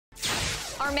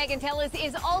Our Megan Tellis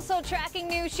is also tracking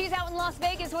news. She's out in Las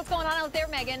Vegas. What's going on out there,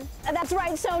 Megan? That's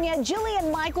right, Sonia.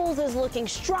 Jillian Michaels is looking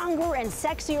stronger and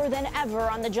sexier than ever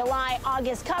on the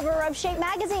July-August cover of Shape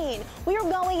magazine. We are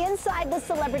going inside the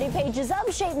celebrity pages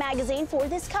of Shape magazine for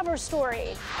this cover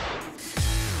story.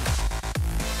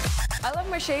 I love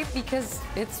my shape because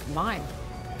it's mine.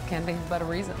 Can't think of a better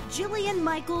reason. Jillian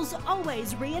Michaels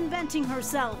always reinventing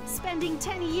herself, spending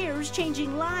 10 years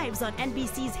changing lives on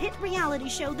NBC's hit reality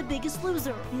show The Biggest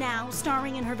Loser. Now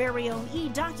starring in her very own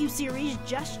docuseries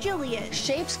Just Jillian.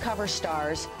 Shape's cover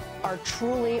stars are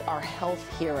truly our health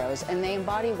heroes, and they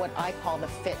embody what I call the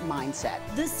fit mindset.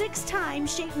 The 6-time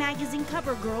Shape magazine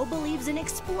cover girl believes in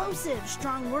explosive,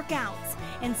 strong workouts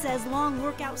and says long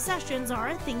workout sessions are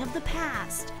a thing of the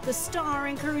past. The star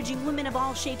encouraging women of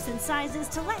all shapes and sizes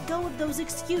to let go of those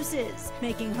excuses,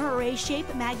 making her a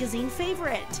Shape magazine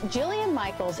favorite. Jillian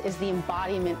Michaels is the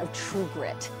embodiment of true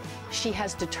grit. She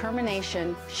has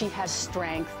determination, she has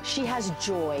strength, she has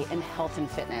joy in health and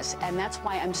fitness, and that's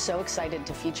why I'm so excited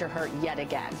to feature her yet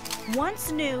again.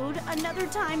 Once nude, another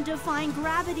time defying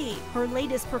gravity. Her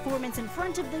latest performance in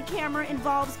front of the camera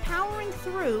involves powering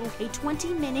through a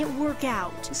 20-minute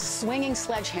workout. Swinging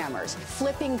sledgehammers,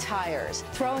 flipping tires,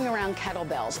 throwing around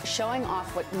kettlebells, showing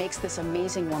off what makes this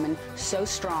amazing woman so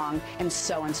strong and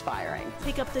so inspiring.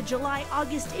 Pick up the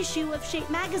July-August issue of Shape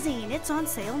magazine. It's on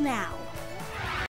sale now.